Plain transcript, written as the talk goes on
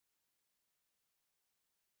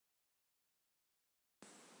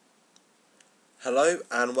Hello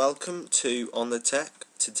and welcome to On The Tech.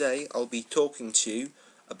 Today I'll be talking to you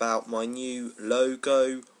about my new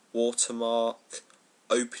logo, watermark,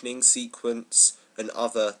 opening sequence and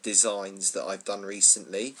other designs that I've done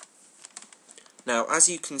recently. Now, as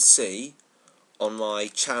you can see on my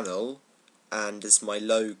channel, and as my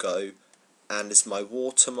logo and as my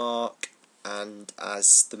watermark and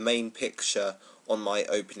as the main picture on my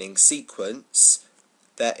opening sequence,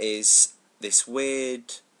 there is this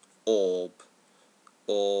weird orb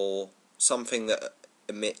or something that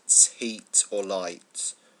emits heat or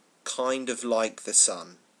light, kind of like the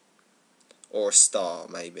sun or a star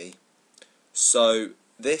maybe. So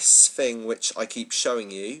this thing which I keep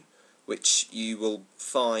showing you, which you will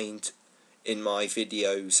find in my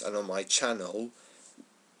videos and on my channel,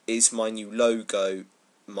 is my new logo,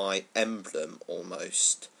 my emblem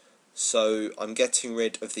almost. So I'm getting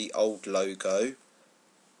rid of the old logo,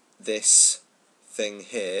 this thing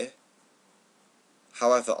here.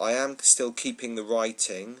 However, I am still keeping the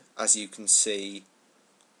writing, as you can see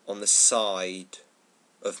on the side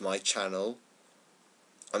of my channel.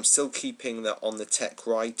 I'm still keeping the On The Tech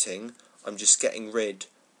writing. I'm just getting rid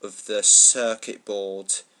of the circuit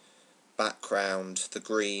board background, the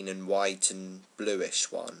green and white and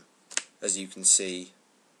bluish one, as you can see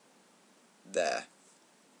there.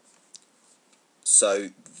 So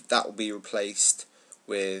that will be replaced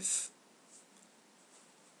with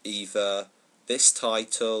either this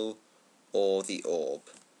title or the orb.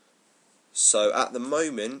 So at the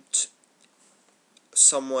moment,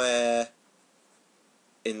 somewhere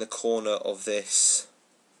in the corner of this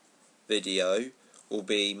video will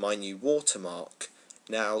be my new watermark.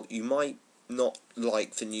 Now, you might not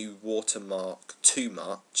like the new watermark too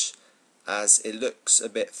much, as it looks a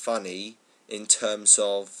bit funny in terms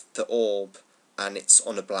of the orb and it's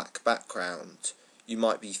on a black background. You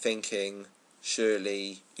might be thinking,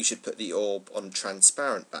 surely you should put the orb on a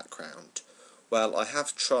transparent background. Well, I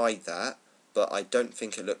have tried that, but I don't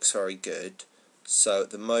think it looks very good. So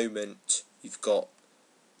at the moment, you've got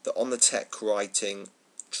the On The Tech writing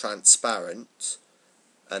transparent,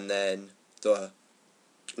 and then the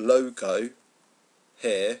logo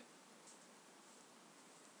here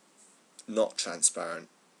not transparent.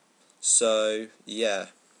 So yeah,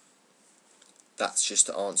 that's just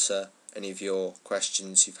to answer any of your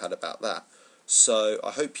questions you've had about that. So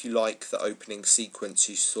I hope you like the opening sequence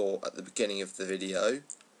you saw at the beginning of the video.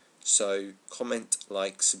 So comment,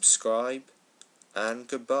 like, subscribe, and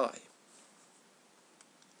goodbye.